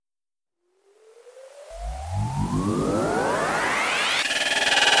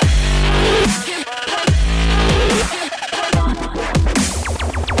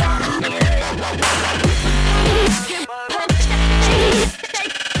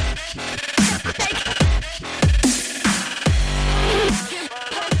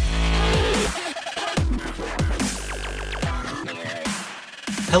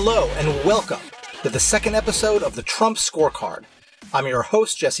Hello and welcome to the second episode of the Trump Scorecard. I'm your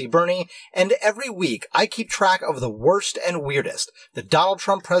host, Jesse Burney, and every week I keep track of the worst and weirdest the Donald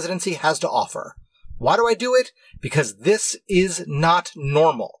Trump presidency has to offer. Why do I do it? Because this is not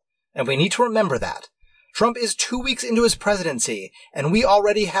normal, and we need to remember that. Trump is 2 weeks into his presidency, and we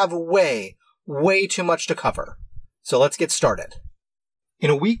already have way too much to cover. So let's get started. In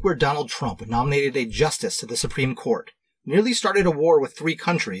a week where Donald Trump nominated a justice to the Supreme Court, nearly started a war with 3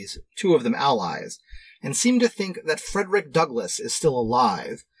 countries, 2 of them allies, and seemed to think that Frederick Douglass is still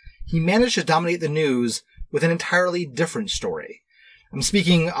alive, he managed to dominate the news with an entirely different story. I'm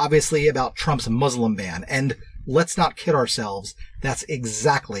speaking, obviously, about Trump's Muslim ban, and let's not kid ourselves, that's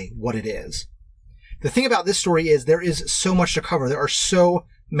exactly what it is. The thing about this story is there is so much to cover. There are so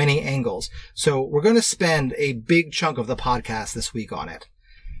many angles. So we're going to spend a big chunk of the podcast this week on it.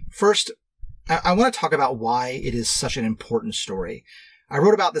 First, I want to talk about why it is such an important story. I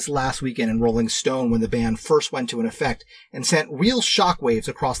wrote about this last weekend in Rolling Stone when the ban first went into effect and sent real shockwaves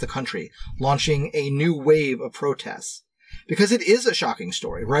across the country, launching a new wave of protests. Because it is a shocking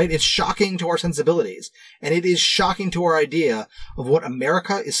story, right? It's shocking to our sensibilities, and it is shocking to our idea of what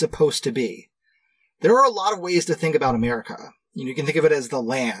America is supposed to be. There are a lot of ways to think about America. You can think of it as the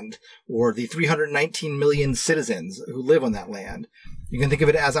land, or the 319 million citizens who live on that land. You can think of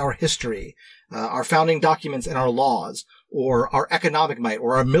it as our history, our founding documents and our laws, or our economic might,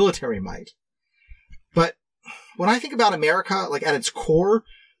 or our military might. But when I think about America, like at its core,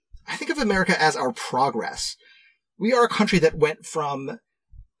 I think of America as our progress. We are a country that went from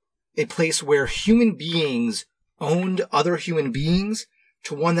a place where human beings owned other human beings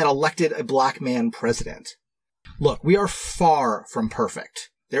to one that elected a black man president. Look, we are far from perfect.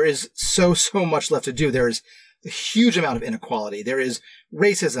 There is so much left to do. There is a huge amount of inequality. There is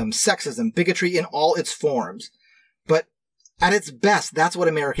racism, sexism, bigotry in all its forms. But at its best, that's what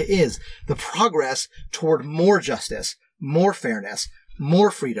America is. The progress toward more justice, more fairness,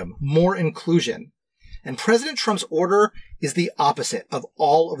 more freedom, more inclusion. And President Trump's order is the opposite of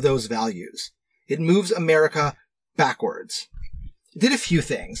all of those values. It moves America backwards. It did a few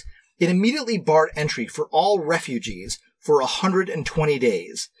things. It immediately barred entry for all refugees for 120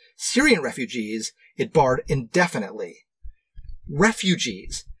 days. Syrian refugees, it barred indefinitely.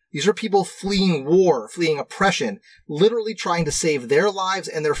 Refugees. These are people fleeing war, fleeing oppression, literally trying to save their lives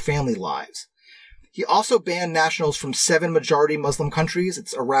and their family lives. He also banned nationals from 7 majority Muslim countries.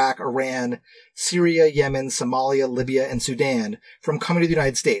 It's Iraq, Iran, Syria, Yemen, Somalia, Libya, and Sudan from coming to the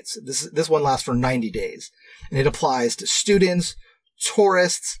United States. This one lasts for 90 days. And it applies to students,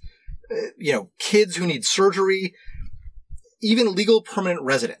 tourists, kids who need surgery, even legal permanent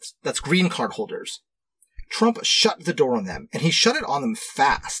residents. That's green card holders. Trump shut the door on them, and he shut it on them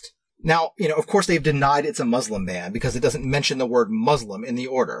fast. Now, of course they've denied it's a Muslim ban because it doesn't mention the word Muslim in the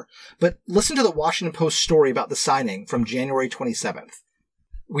order. But listen to the Washington Post story about the signing from January 27th.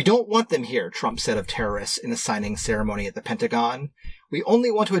 "We don't want them here," Trump said of terrorists in a signing ceremony at the Pentagon. "We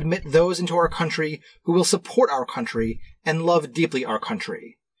only want to admit those into our country who will support our country and love deeply our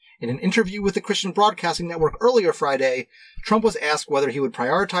country." In an interview with the Christian Broadcasting Network earlier Friday, Trump was asked whether he would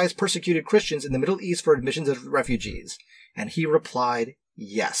prioritize persecuted Christians in the Middle East for admissions of refugees, and he replied,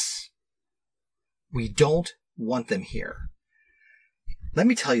 yes. We don't want them here. Let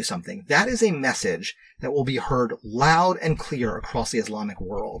me tell you something. That is a message that will be heard loud and clear across the Islamic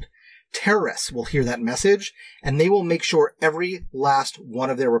world. Terrorists will hear that message, and they will make sure every last one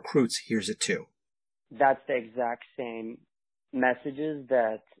of their recruits hears it too. That's the exact same messages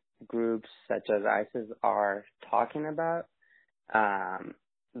that groups such as ISIS are talking about.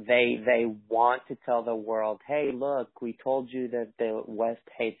 They want to tell the world, hey, look, we told you that the West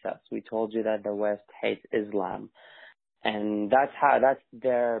hates us. We told you that the West hates Islam. And that's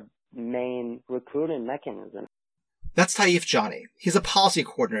their main recruiting mechanism. That's Taif Jani. He's a policy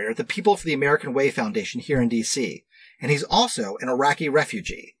coordinator at the People for the American Way Foundation here in D.C., and he's also an Iraqi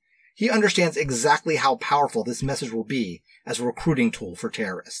refugee. He understands exactly how powerful this message will be as a recruiting tool for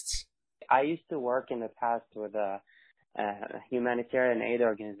terrorists. I used to work in the past with a humanitarian aid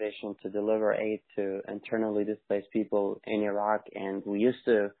organization to deliver aid to internally displaced people in Iraq, and we used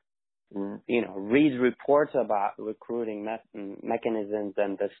to, read reports about recruiting mechanisms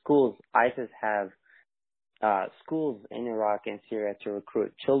and the schools. ISIS have schools in Iraq and Syria to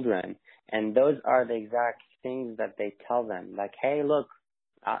recruit children, and those are the exact things that they tell them. Like, hey, look,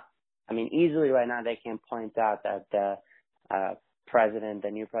 easily right now they can point out that the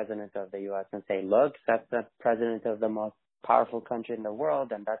new president of the U.S. and say, look, that's the president of the most powerful country in the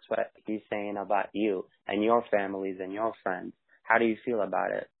world, and that's what he's saying about you and your families and your friends. How do you feel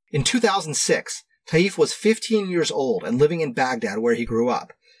about it? In 2006, Taif was 15 years old and living in Baghdad where he grew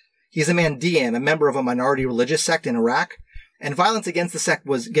up. He's a Mandean, a member of a minority religious sect in Iraq, and violence against the sect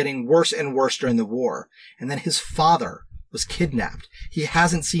was getting worse and worse during the war. And then his father was kidnapped. He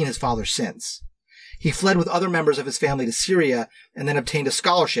hasn't seen his father since. He fled with other members of his family to Syria and then obtained a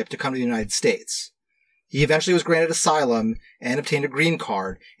scholarship to come to the United States. He eventually was granted asylum and obtained a green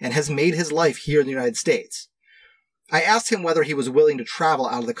card and has made his life here in the United States. I asked him whether he was willing to travel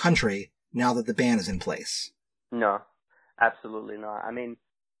out of the country now that the ban is in place. No, absolutely not. I mean,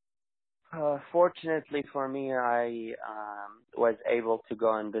 fortunately for me, I was able to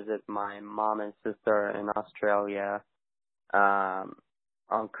go and visit my mom and sister in Australia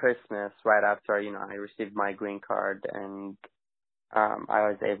on Christmas, right after, I received my green card, and I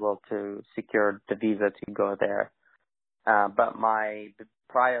was able to secure the visa to go there. But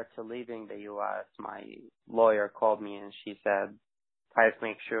prior to leaving the U.S., my lawyer called me and she said, "Please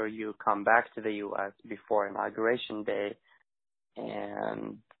make sure you come back to the U.S. before Inauguration Day."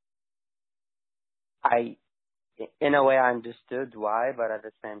 And in a way, I understood why, but at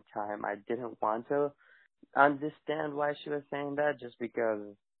the same time, I didn't want to understand why she was saying that, just because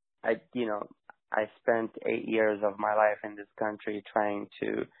I spent 8 years of my life in this country trying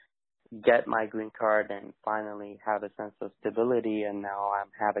to get my green card and finally have a sense of stability, and now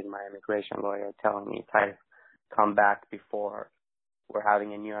I'm having my immigration lawyer telling me to come back before we're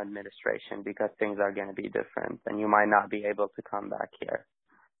having a new administration because things are going to be different and you might not be able to come back here.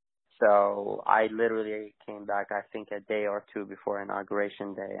 So I literally came back, I think, a day or two before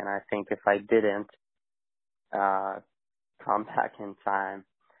Inauguration Day, and I think if I didn't come back in time,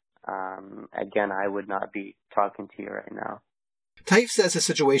 again, I would not be talking to you right now. Taif says his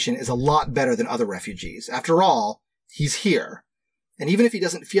situation is a lot better than other refugees. After all, he's here. And even if he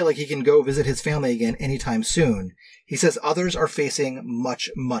doesn't feel like he can go visit his family again anytime soon, he says others are facing much,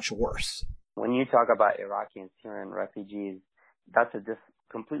 much worse. When you talk about Iraqi and Syrian refugees, that's a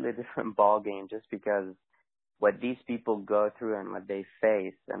completely different ballgame, just because what these people go through and what they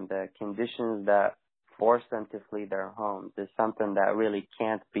face and the conditions that force them to flee their homes is something that really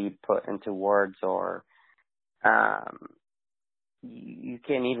can't be put into words, or you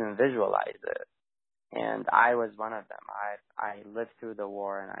can't even visualize it. And I was one of them. I lived through the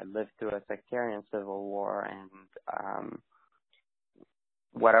war, and I lived through a sectarian civil war, and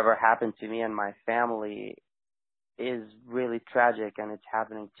whatever happened to me and my family is really tragic, and it's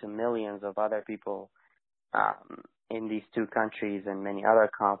happening to millions of other people in these two countries and many other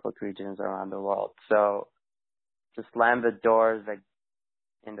conflict regions around the world. So to slam the doors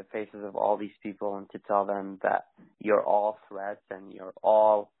in the faces of all these people and to tell them that you're all threats and you're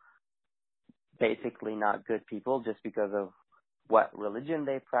all basically not good people just because of what religion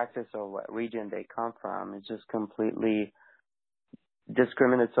they practice or what region they come from, is just completely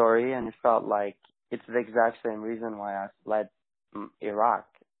discriminatory. And it felt like it's the exact same reason why I fled Iraq.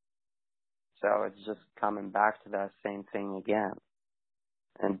 So it's just coming back to that same thing again.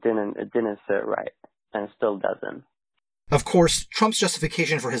 And it didn't sit right, and it still doesn't. Of course, Trump's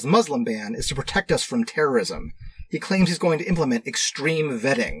justification for his Muslim ban is to protect us from terrorism. He claims he's going to implement extreme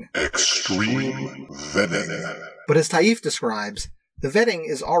vetting. Extreme vetting. But as Taif describes, the vetting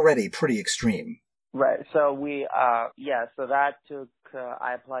is already pretty extreme. Right. So so that took,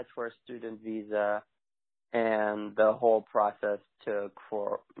 I applied for a student visa, and the whole process took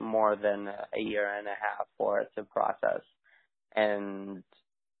for more than a year and a half for it to process. And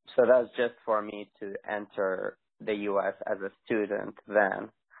so that was just for me to enter the U.S. as a student then.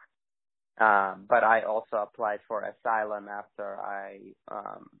 But I also applied for asylum after I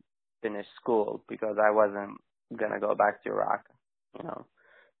finished school, because I wasn't going to go back to Iraq,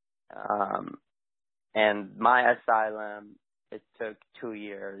 and my asylum, it took 2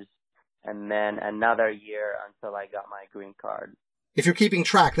 years, and then another year until I got my green card. If you're keeping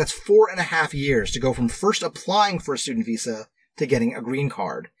track, that's 4.5 years to go from first applying for a student visa to getting a green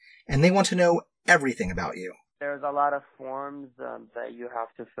card. And they want to know everything about you. There's a lot of forms that you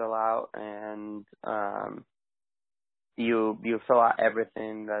have to fill out, and you fill out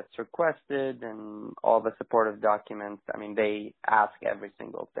everything that's requested and all the supportive documents. I mean, they ask every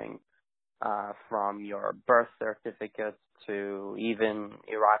single thing, from your birth certificates to even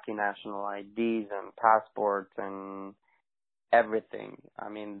Iraqi national IDs and passports and everything. I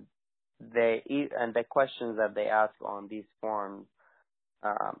mean, and the questions that they ask on these forms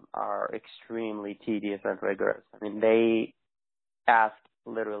are extremely tedious and rigorous. I mean, they ask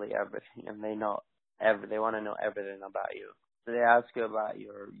literally everything, and they want to know everything about you. So they ask you about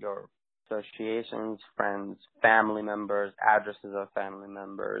your associations, friends, family members, addresses of family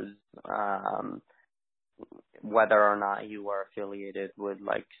members, whether or not you are affiliated with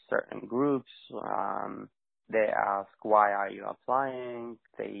like certain groups. They ask, why are you applying?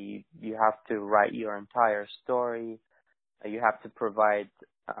 You have to write your entire story. You have to provide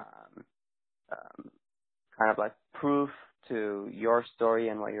kind of like proof to your story,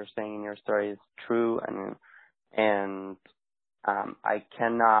 and what you're saying in your story is true. And I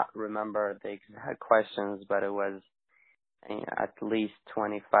cannot remember the exact questions, but it was at least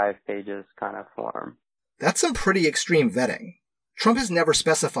 25 pages kind of form. That's some pretty extreme vetting. Trump has never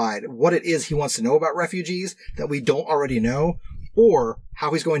specified what it is he wants to know about refugees that we don't already know, or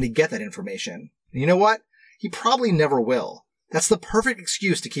how he's going to get that information. And you know what? He probably never will. That's the perfect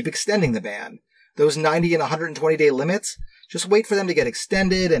excuse to keep extending the ban. Those 90 and 120-day limits, just wait for them to get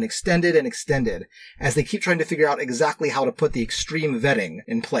extended and extended and extended as they keep trying to figure out exactly how to put the extreme vetting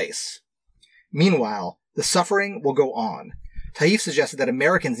in place. Meanwhile, the suffering will go on. Taif suggested that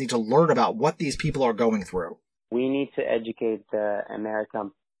Americans need to learn about what these people are going through. We need to educate the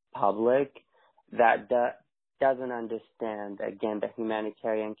American public that doesn't understand, again, the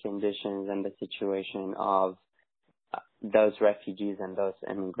humanitarian conditions and the situation of those refugees and those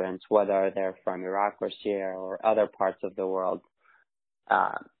immigrants, whether they're from Iraq or Syria or other parts of the world.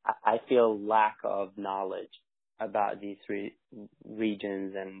 I feel lack of knowledge about these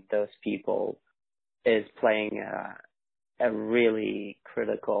regions and those people is playing a really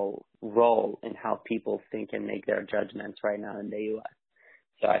critical role in how people think and make their judgments right now in the U.S.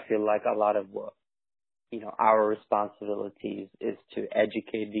 So I feel like a lot of what, our responsibilities is to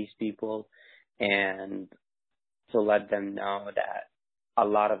educate these people and to let them know that a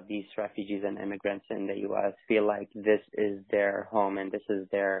lot of these refugees and immigrants in the U.S. feel like this is their home and this is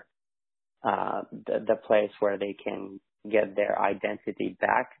their the place where they can get their identity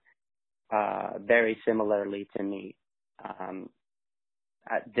back. Very similarly to me.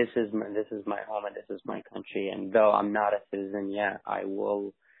 This is my home and this is my country, and though I'm not a citizen yet, I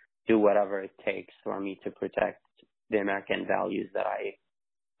will do whatever it takes for me to protect the American values that I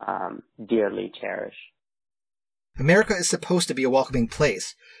dearly cherish. America is supposed to be a welcoming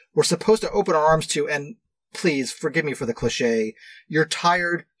place. We're supposed to open our arms to, and please forgive me for the cliche, your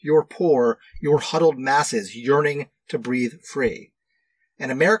tired, your poor, your huddled masses yearning to breathe free.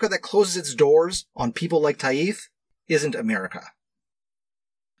 An America that closes its doors on people like Taif isn't America.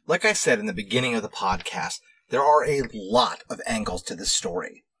 Like I said in the beginning of the podcast, there are a lot of angles to this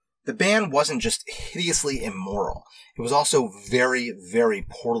story. The ban wasn't just hideously immoral, it was also very, very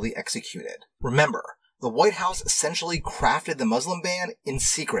poorly executed. Remember, the White House essentially crafted the Muslim ban in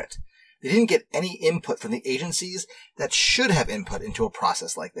secret. They didn't get any input from the agencies that should have input into a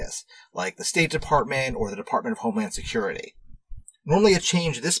process like this, like the State Department or the Department of Homeland Security. Normally a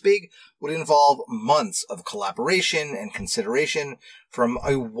change this big would involve months of collaboration and consideration from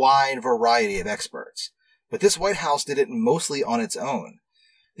a wide variety of experts. But this White House did it mostly on its own.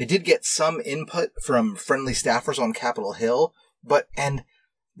 They did get some input from friendly staffers on Capitol Hill, and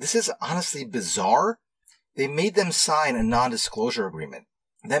this is honestly bizarre, they made them sign a non-disclosure agreement.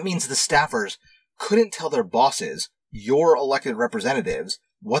 That means the staffers couldn't tell their bosses, your elected representatives,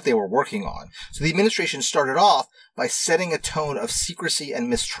 what they were working on. So the administration started off by setting a tone of secrecy and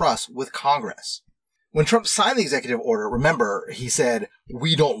mistrust with Congress. When Trump signed the executive order, remember, he said,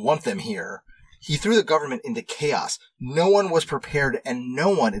 "We don't want them here." He threw the government into chaos. No one was prepared, and no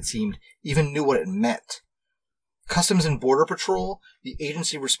one, it seemed, even knew what it meant. Customs and Border Patrol, the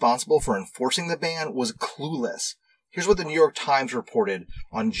agency responsible for enforcing the ban, was clueless. Here's what the New York Times reported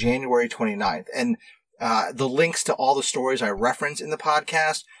on January 29th, and the links to all the stories I reference in the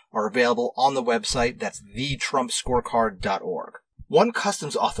podcast are available on the website. That's thetrumpscorecard.org. One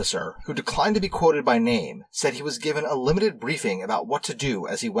customs officer, who declined to be quoted by name, said he was given a limited briefing about what to do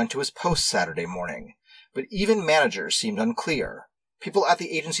as he went to his post Saturday morning. But even managers seemed unclear. People at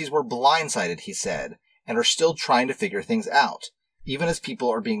the agencies were blindsided, he said, and are still trying to figure things out, even as people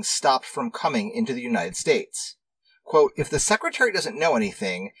are being stopped from coming into the United States. Quote, "If the secretary doesn't know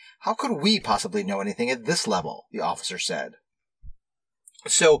anything, how could we possibly know anything at this level?" the officer said.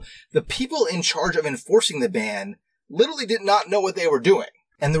 So the people in charge of enforcing the ban literally did not know what they were doing.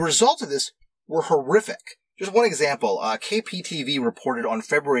 And the results of this were horrific. Just one example, KPTV reported on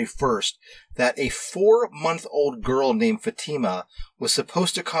February 1st that a 4-month-old girl named Fatima was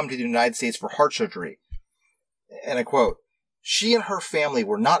supposed to come to the United States for heart surgery. And I quote, "She and her family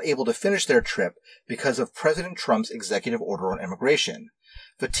were not able to finish their trip because of President Trump's executive order on immigration.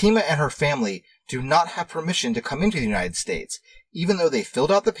 Fatima and her family do not have permission to come into the United States, even though they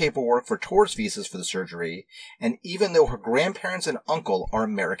filled out the paperwork for tourist visas for the surgery, and even though her grandparents and uncle are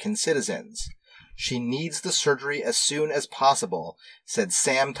American citizens. She needs the surgery as soon as possible," said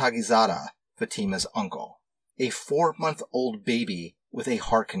Sam Tagizada, Fatima's uncle. A 4-month-old baby with a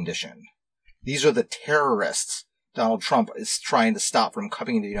heart condition. These are the terrorists Donald Trump is trying to stop from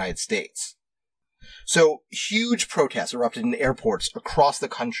coming into the United States. So huge protests erupted in airports across the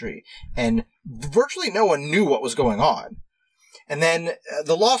country, and virtually no one knew what was going on. And then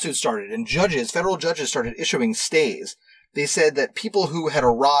the lawsuit started, and federal judges started issuing stays. They said that people who had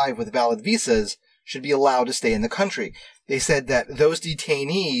arrived with valid visas should be allowed to stay in the country. They said that those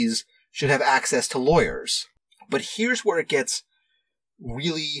detainees should have access to lawyers. But here's where it gets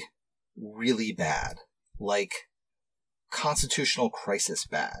really, really bad. Like constitutional crisis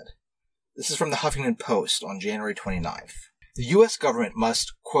bad. This is from the Huffington Post on January 29th. The U.S. government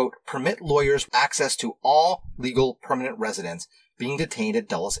must, quote, permit lawyers access to all legal permanent residents being detained at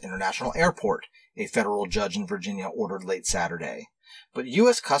Dulles International Airport, a federal judge in Virginia ordered late Saturday. But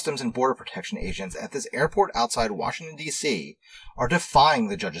U.S. Customs and Border Protection agents at this airport outside Washington, D.C. are defying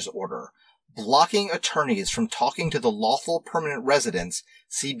the judge's order, blocking attorneys from talking to the lawful permanent residents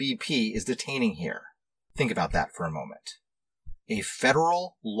CBP is detaining here. Think about that for a moment. A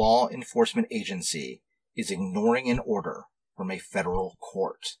federal law enforcement agency is ignoring an order from a federal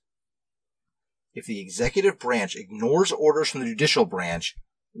court. If the executive branch ignores orders from the judicial branch,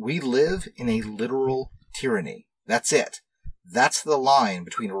 we live in a literal tyranny. That's it. That's the line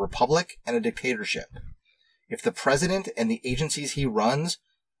between a republic and a dictatorship. If the president and the agencies he runs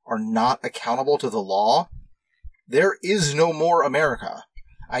are not accountable to the law, there is no more America.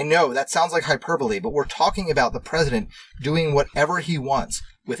 I know that sounds like hyperbole, but we're talking about the president doing whatever he wants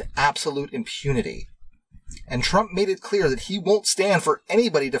with absolute impunity. And Trump made it clear that he won't stand for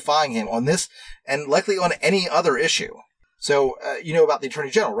anybody defying him on this and likely on any other issue. So, you know about the Attorney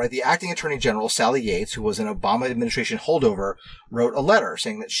General, right? The acting Attorney General, Sally Yates, who was an Obama administration holdover, wrote a letter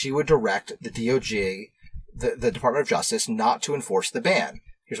saying that she would direct the DOJ, the Department of Justice, not to enforce the ban.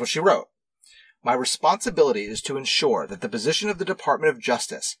 Here's what she wrote. My responsibility is to ensure that the position of the Department of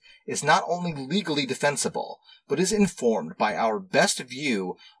Justice is not only legally defensible, but is informed by our best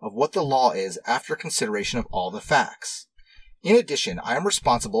view of what the law is after consideration of all the facts. In addition, I am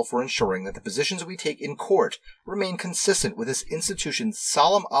responsible for ensuring that the positions we take in court remain consistent with this institution's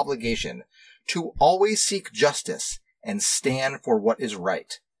solemn obligation to always seek justice and stand for what is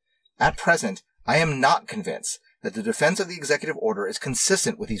right. At present, I am not convinced that the defense of the executive order is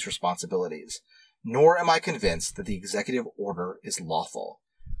consistent with these responsibilities, nor am I convinced that the executive order is lawful.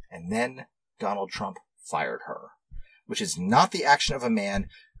 And then Donald Trump fired her, which is not the action of a man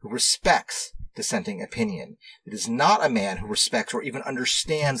who respects dissenting opinion. It is not a man who respects or even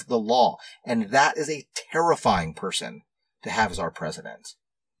understands the law, and that is a terrifying person to have as our president.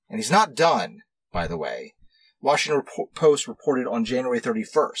 And he's not done, by the way. Washington Post reported on January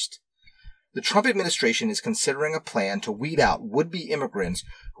 31st. The Trump administration is considering a plan to weed out would-be immigrants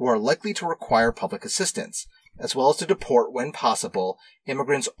who are likely to require public assistance, as well as to deport, when possible,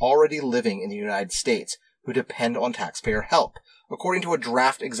 immigrants already living in the United States who depend on taxpayer help, according to a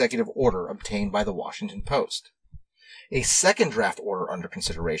draft executive order obtained by the Washington Post. A second draft order under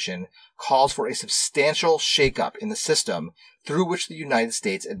consideration calls for a substantial shakeup in the system through which the United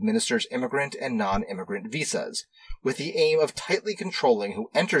States administers immigrant and non-immigrant visas, with the aim of tightly controlling who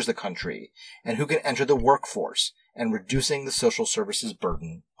enters the country and who can enter the workforce, and reducing the social services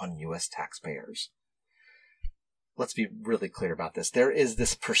burden on U.S. taxpayers. Let's be really clear about this. There is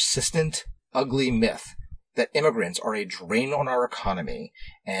this persistent, ugly myth that immigrants are a drain on our economy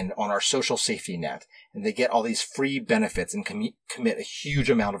and on our social safety net, and they get all these free benefits and commit a huge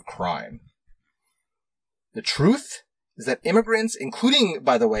amount of crime. The truth is that immigrants, including,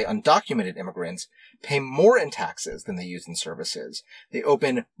 by the way, undocumented immigrants, pay more in taxes than they use in services. They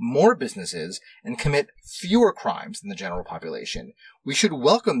open more businesses and commit fewer crimes than the general population. We should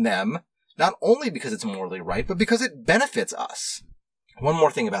welcome them, not only because it's morally right, but because it benefits us. One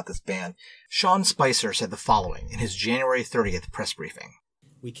more thing about this ban. Sean Spicer said the following in his January 30th press briefing.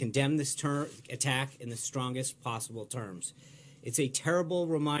 We condemn this attack in the strongest possible terms. It's a terrible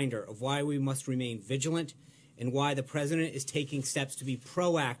reminder of why we must remain vigilant and why the president is taking steps to be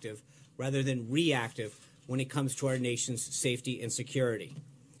proactive rather than reactive when it comes to our nation's safety and security.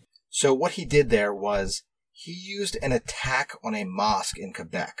 So what he did there was he used an attack on a mosque in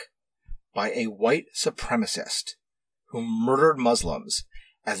Quebec by a white supremacist who murdered Muslims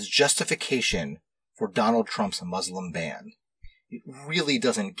as justification for Donald Trump's Muslim ban. It really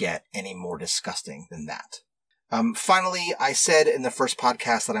doesn't get any more disgusting than that. Finally, I said in the first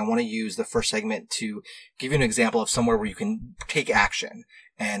podcast that I want to use the first segment to give you an example of somewhere where you can take action.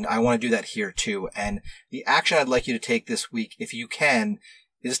 And I want to do that here too. And the action I'd like you to take this week, if you can,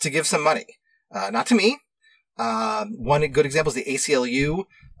 is to give some money. Not to me, One good example is the ACLU,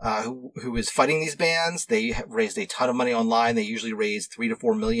 who is fighting these bans. They have raised a ton of money online. They usually raise $3 to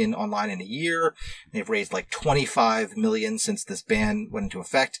 $4 million online in a year. They've raised like $25 million since this ban went into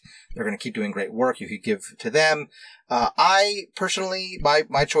effect. They're going to keep doing great work. You could give to them. I personally,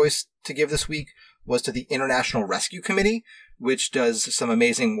 my choice to give this week was to the International Rescue Committee, which does some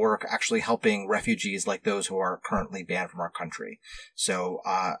amazing work actually helping refugees like those who are currently banned from our country. So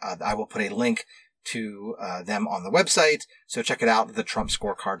I will put a link to them on the website, so check it out,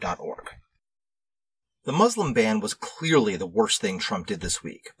 thetrumpscorecard.org. The Muslim ban was clearly the worst thing Trump did this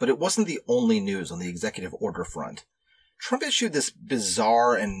week, but it wasn't the only news on the executive order front. Trump issued this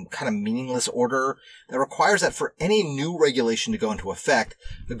bizarre and kind of meaningless order that requires that for any new regulation to go into effect,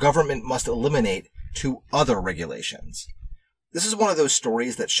 the government must eliminate 2 other regulations. This is one of those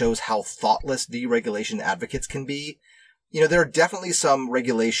stories that shows how thoughtless deregulation advocates can be. You know, there are definitely some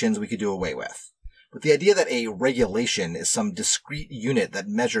regulations we could do away with. But the idea that a regulation is some discrete unit that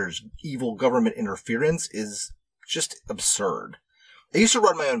measures evil government interference is just absurd. I used to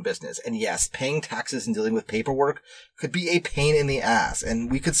run my own business, and yes, paying taxes and dealing with paperwork could be a pain in the ass, and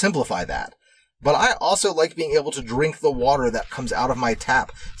we could simplify that. But I also like being able to drink the water that comes out of my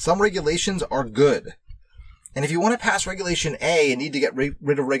tap. Some regulations are good. And if you want to pass Regulation A and need to get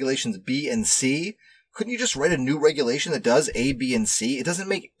rid of Regulations B and C, couldn't you just write a new regulation that does A, B, and C? It doesn't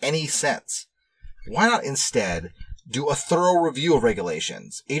make any sense. Why not instead do a thorough review of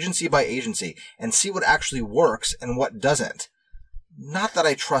regulations, agency by agency, and see what actually works and what doesn't? Not that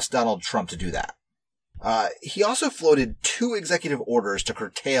I trust Donald Trump to do that. He also floated 2 executive orders to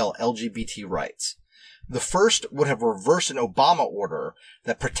curtail LGBT rights. The first would have reversed an Obama order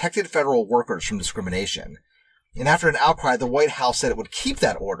that protected federal workers from discrimination. And after an outcry, the White House said it would keep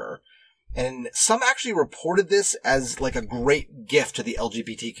that order. And some actually reported this as like a great gift to the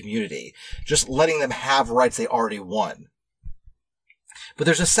LGBT community, just letting them have rights they already won. But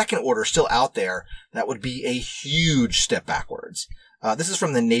there's a second order still out there that would be a huge step backwards. This is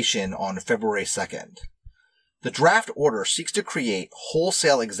from The Nation on February 2nd. The draft order seeks to create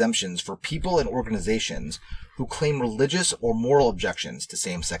wholesale exemptions for people and organizations who claim religious or moral objections to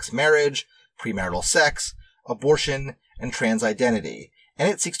same-sex marriage, premarital sex, abortion, and trans identity, and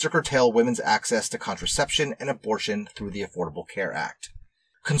it seeks to curtail women's access to contraception and abortion through the Affordable Care Act.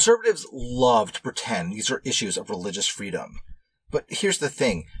 Conservatives love to pretend these are issues of religious freedom. But here's the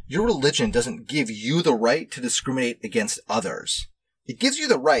thing, your religion doesn't give you the right to discriminate against others. It gives you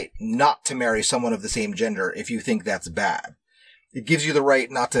the right not to marry someone of the same gender if you think that's bad. It gives you the right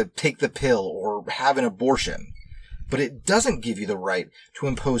not to take the pill or have an abortion. But it doesn't give you the right to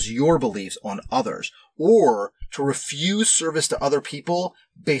impose your beliefs on others or to refuse service to other people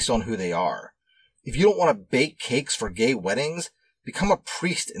based on who they are. If you don't want to bake cakes for gay weddings, become a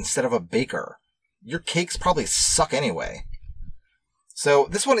priest instead of a baker. Your cakes probably suck anyway. So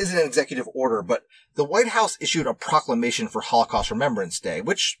this one isn't an executive order, but the White House issued a proclamation for Holocaust Remembrance Day,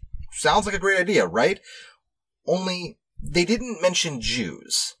 which sounds like a great idea, right? Only they didn't mention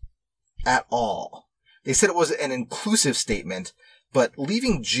Jews at all. They said it was an inclusive statement, but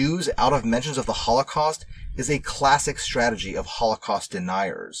leaving Jews out of mentions of the Holocaust is a classic strategy of Holocaust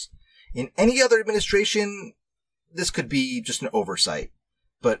deniers. In any other administration, this could be just an oversight.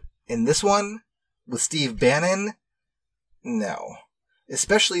 But in this one, with Steve Bannon, no.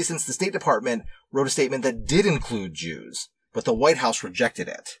 Especially since the State Department wrote a statement that did include Jews, but the White House rejected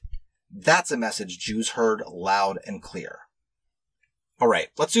it. That's a message Jews heard loud and clear. All right,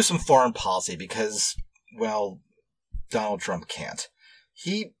 let's do some foreign policy because, well, Donald Trump can't.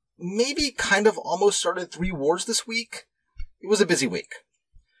 He maybe kind of almost started 3 wars this week. It was a busy week.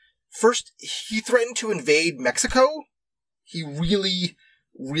 First, he threatened to invade Mexico. He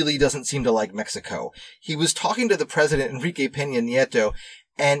really doesn't seem to like Mexico. He was talking to the president, Enrique Peña Nieto,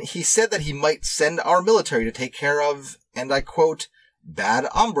 and he said that he might send our military to take care of, and I quote, bad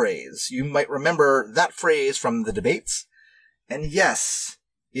hombres. You might remember that phrase from the debates. And yes,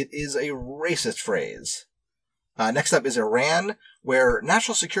 it is a racist phrase. Next up is Iran, where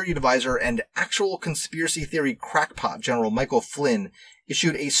National Security Advisor and actual conspiracy theory crackpot General Michael Flynn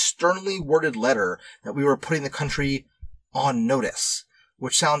issued a sternly worded letter that we were putting the country on notice,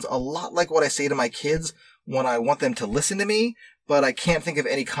 which sounds a lot like what I say to my kids when I want them to listen to me, but I can't think of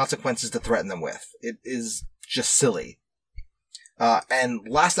any consequences to threaten them with. It is just silly. And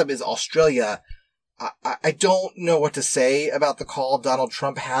last up is Australia. I don't know what to say about the call Donald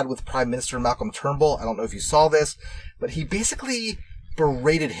Trump had with Prime Minister Malcolm Turnbull. I don't know if you saw this, but he basically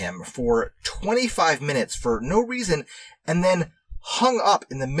berated him for 25 minutes for no reason and then hung up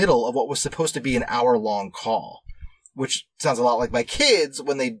in the middle of what was supposed to be an hour-long call, which sounds a lot like my kids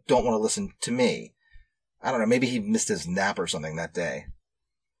when they don't want to listen to me. I don't know, maybe he missed his nap or something that day.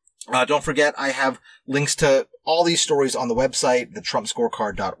 Don't forget, I have links to all these stories on the website,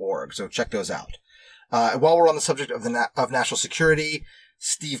 thetrumpscorecard.org, so check those out. While we're on the subject of national security,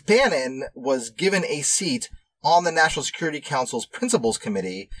 Steve Bannon was given a seat on the National Security Council's Principals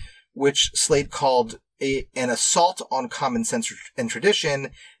Committee, which Slate called an assault on common sense and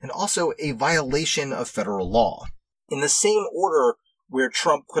tradition, and also a violation of federal law. In the same order where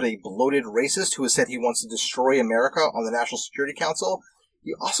Trump put a bloated racist who has said he wants to destroy America on the National Security Council,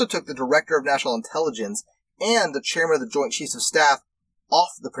 he also took the Director of National Intelligence and the Chairman of the Joint Chiefs of Staff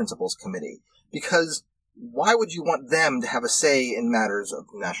off the Principals Committee. Because why would you want them to have a say in matters of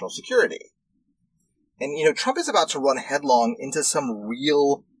national security? And, Trump is about to run headlong into some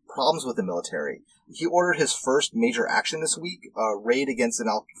real problems with the military. He ordered his first major action this week, a raid against an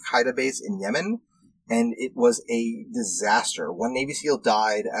al-Qaeda base in Yemen, and it was a disaster. One Navy SEAL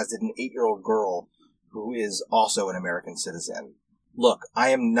died, as did an 8-year-old girl who is also an American citizen. Look, I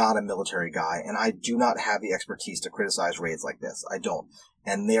am not a military guy, and I do not have the expertise to criticize raids like this. I don't.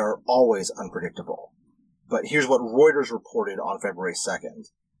 And they are always unpredictable. But here's what Reuters reported on February 2nd.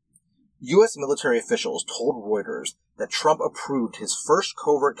 U.S. military officials told Reuters that Trump approved his first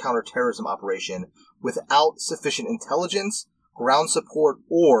covert counterterrorism operation without sufficient intelligence, ground support,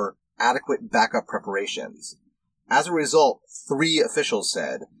 or adequate backup preparations. As a result, 3 officials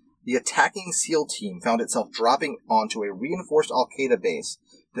said, the attacking SEAL team found itself dropping onto a reinforced al-Qaeda base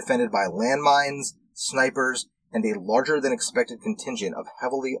defended by landmines, snipers, and a larger-than-expected contingent of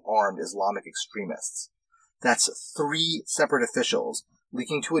heavily armed Islamic extremists. That's 3 separate officials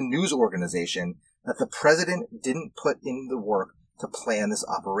leaking to a news organization that the president didn't put in the work to plan this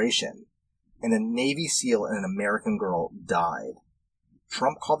operation. And a Navy SEAL and an American girl died.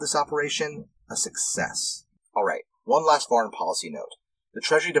 Trump called this operation a success. All right, one last foreign policy note. The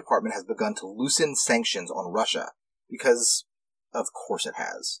Treasury Department has begun to loosen sanctions on Russia, because, of course it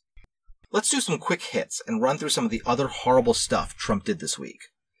has. Let's do some quick hits and run through some of the other horrible stuff Trump did this week.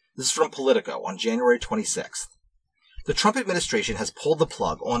 This is from Politico on January 26th. The Trump administration has pulled the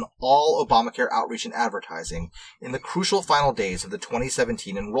plug on all Obamacare outreach and advertising in the crucial final days of the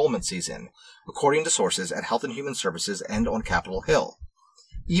 2017 enrollment season, according to sources at Health and Human Services and on Capitol Hill.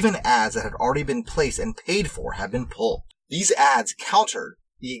 Even ads that had already been placed and paid for have been pulled. These ads countered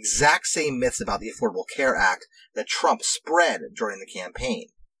the exact same myths about the Affordable Care Act that Trump spread during the campaign.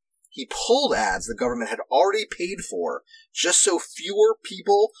 He pulled ads the government had already paid for just so fewer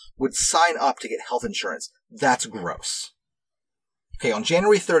people would sign up to get health insurance. That's gross. Okay, on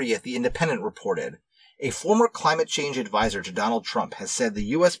January 30th, The Independent reported, a former climate change advisor to Donald Trump has said the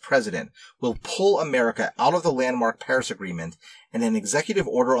U.S. president will pull America out of the landmark Paris Agreement, and an executive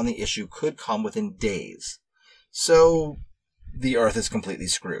order on the issue could come within days. So, the Earth is completely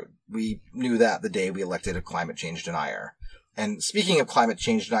screwed. We knew that the day we elected a climate change denier. And speaking of climate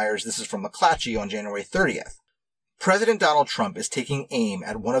change deniers, this is from McClatchy on January 30th. President Donald Trump is taking aim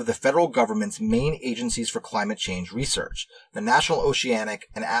at one of the federal government's main agencies for climate change research, the National Oceanic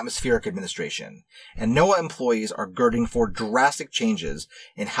and Atmospheric Administration, and NOAA employees are girding for drastic changes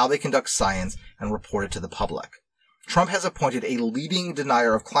in how they conduct science and report it to the public. Trump has appointed a leading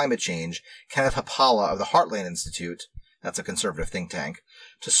denier of climate change, Kenneth Hapala of the Heartland Institute, that's a conservative think tank,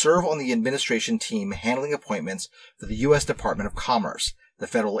 to serve on the administration team handling appointments for the U.S. Department of Commerce, the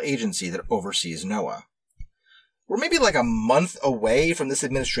federal agency that oversees NOAA. We're maybe like a month away from this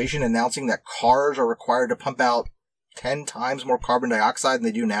administration announcing that cars are required to pump out 10 times more carbon dioxide than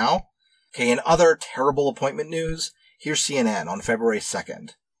they do now. Okay, in other terrible appointment news, here's CNN on February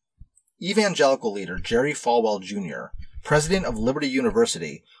 2nd. Evangelical leader Jerry Falwell Jr., president of Liberty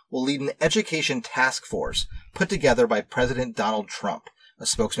University, will lead an education task force put together by President Donald Trump, a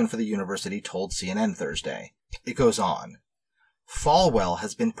spokesman for the university told CNN Thursday. It goes on. Falwell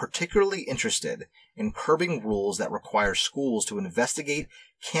has been particularly interested in curbing rules that require schools to investigate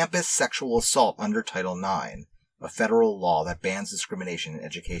campus sexual assault under Title IX, a federal law that bans discrimination in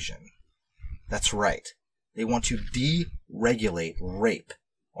education. That's right. They want to deregulate rape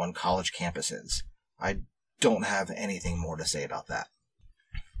on college campuses. I don't have anything more to say about that.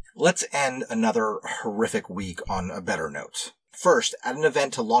 Let's end another horrific week on a better note. First, at an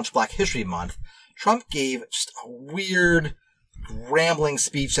event to launch Black History Month, Trump gave just a weird, rambling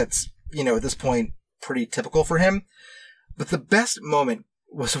speech that's, at this point, pretty typical for him. But the best moment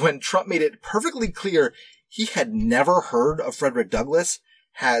was when Trump made it perfectly clear he had never heard of Frederick Douglass,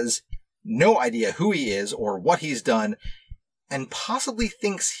 has no idea who he is or what he's done, and possibly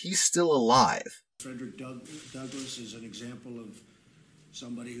thinks he's still alive. Frederick Douglass is an example of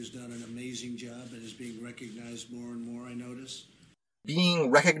somebody who's done an amazing job and is being recognized more and more, I notice.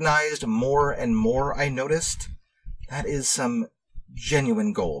 being recognized more and more, I noticed. That is some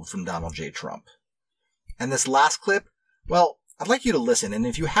genuine gold from Donald J. Trump. And this last clip, well, I'd like you to listen, and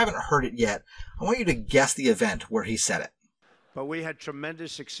if you haven't heard it yet, I want you to guess the event where he said it. But we had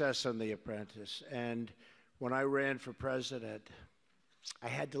tremendous success on The Apprentice, and when I ran for president, I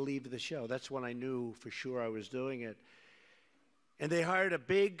had to leave the show. That's when I knew for sure I was doing it. And they hired a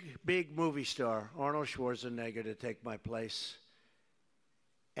big movie star, Arnold Schwarzenegger, to take my place.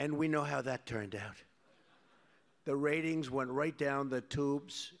 And we know how that turned out. The ratings went right down the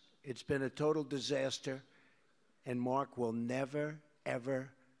tubes. It's been a total disaster. And Mark will never, ever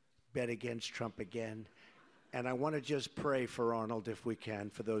bet against Trump again. And I want to just pray for Arnold, if we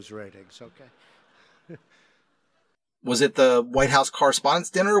can, for those ratings, okay? Was it the White House Correspondents'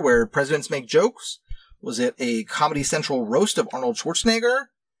 Dinner where presidents make jokes? Was it a Comedy Central roast of Arnold Schwarzenegger?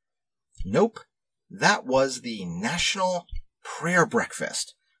 Nope. That was the National Prayer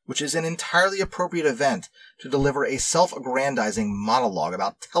Breakfast, which is an entirely appropriate event to deliver a self-aggrandizing monologue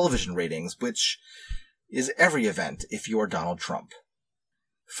about television ratings, which is every event if you are Donald Trump.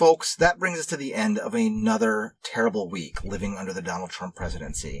 Folks, that brings us to the end of another terrible week living under the Donald Trump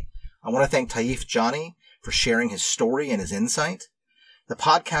presidency. I want to thank Taif Johnny for sharing his story and his insight. The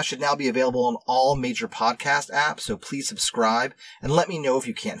podcast should now be available on all major podcast apps, so please subscribe and let me know if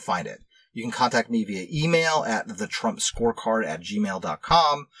you can't find it. You can contact me via email at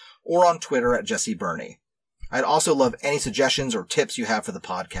thetrumpscorecard@gmail.com or on Twitter at Jesse Burney. I'd also love any suggestions or tips you have for the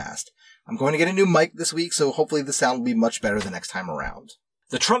podcast. I'm going to get a new mic this week, so hopefully the sound will be much better the next time around.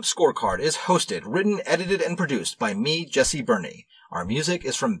 The Trump Scorecard is hosted, written, edited, and produced by me, Jesse Burney. Our music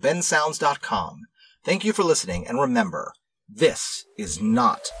is from bensounds.com. Thank you for listening, and remember, this is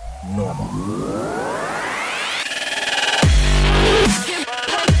not normal.